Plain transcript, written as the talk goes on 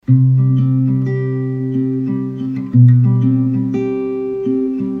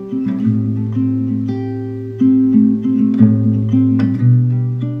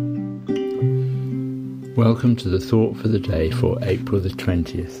Welcome to the Thought for the Day for April the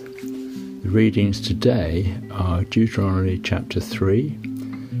 20th. The readings today are Deuteronomy chapter 3,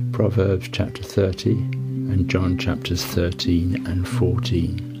 Proverbs chapter 30 and John chapters 13 and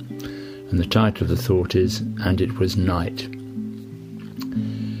 14. And the title of the thought is, "And it was night."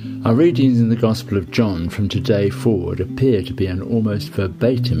 Our readings in the Gospel of John from today forward appear to be an almost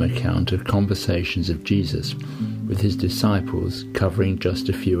verbatim account of conversations of Jesus with his disciples covering just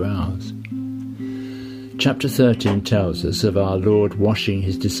a few hours. Chapter 13 tells us of our Lord washing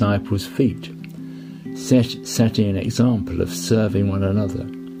his disciples' feet, setting an example of serving one another.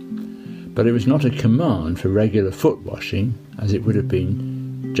 But it was not a command for regular foot washing, as it would have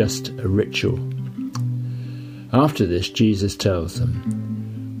been just a ritual. After this, Jesus tells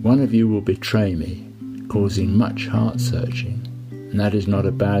them, "One of you will betray me," causing much heart-searching. And that is not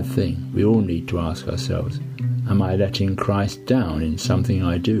a bad thing. We all need to ask ourselves, am I letting Christ down in something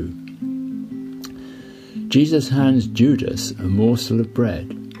I do? Jesus hands Judas a morsel of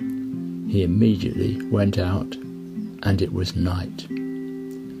bread. He immediately went out, and it was night.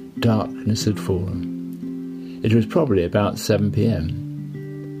 Darkness had fallen. It was probably about 7 p.m.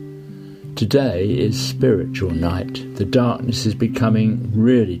 Today is spiritual night. The darkness is becoming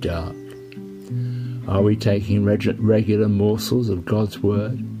really dark. Are we taking regular morsels of God's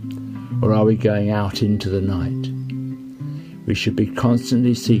word, or are we going out into the night? We should be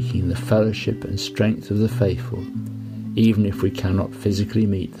constantly seeking the fellowship and strength of the faithful, even if we cannot physically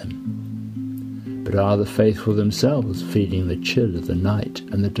meet them. But are the faithful themselves feeling the chill of the night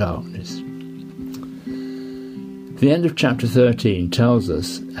and the darkness? The end of chapter 13 tells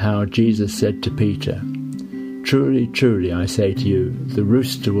us how Jesus said to Peter, "Truly, truly, I say to you, the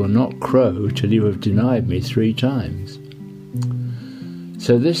rooster will not crow till you have denied me 3 times."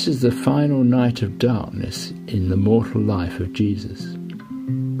 So this is the final night of darkness in the mortal life of Jesus.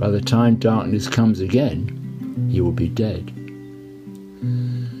 By the time darkness comes again, he will be dead.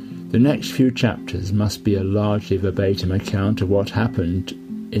 The next few chapters must be a largely verbatim account of what happened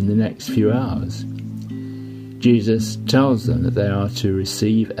in the next few hours. Jesus tells them that they are to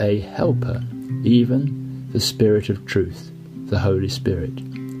receive a helper, even the Spirit of truth, the Holy Spirit,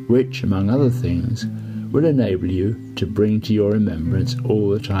 which, among other things, will enable you to bring to your remembrance all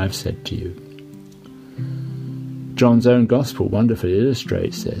that I have said to you. John's own Gospel wonderfully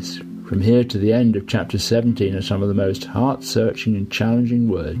illustrates this. From here to the end of chapter 17 are some of the most heart-searching and challenging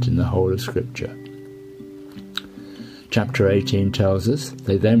words in the whole of Scripture. Chapter 18 tells us,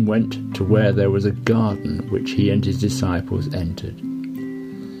 "They then went to where there was a garden which he and his disciples entered."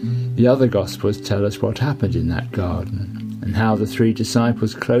 The other Gospels tell us what happened in that garden, and how the 3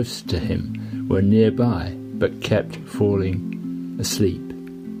 disciples close to him were nearby, but kept falling asleep.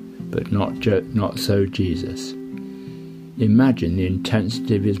 But not so Jesus. Imagine the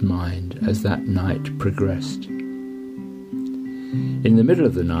intensity of his mind as that night progressed. In the middle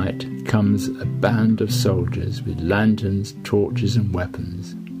of the night comes a band of soldiers with lanterns, torches and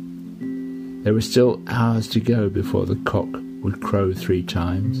weapons. There were still hours to go before the cock would crow 3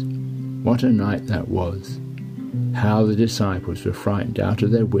 times. What a night that was. How the disciples were frightened out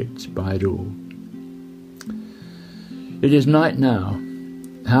of their wits by it all. It is night now.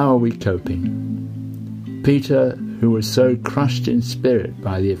 How are we coping? Peter, who was so crushed in spirit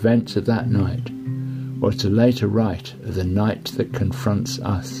by the events of that night, was to later write of the night that confronts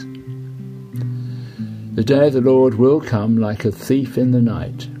us. "The day of the Lord will come like a thief in the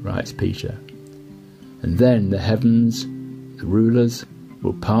night," writes Peter. "And then the heavens, the rulers,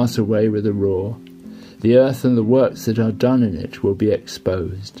 will pass away with a roar. The earth and the works that are done in it will be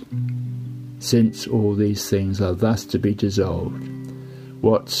exposed. Since all these things are thus to be dissolved,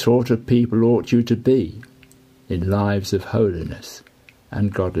 what sort of people ought you to be in lives of holiness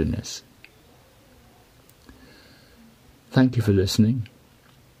and godliness?" Thank you for listening.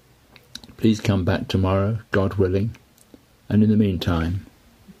 Please come back tomorrow, God willing, and in the meantime,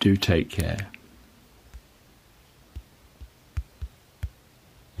 do take care.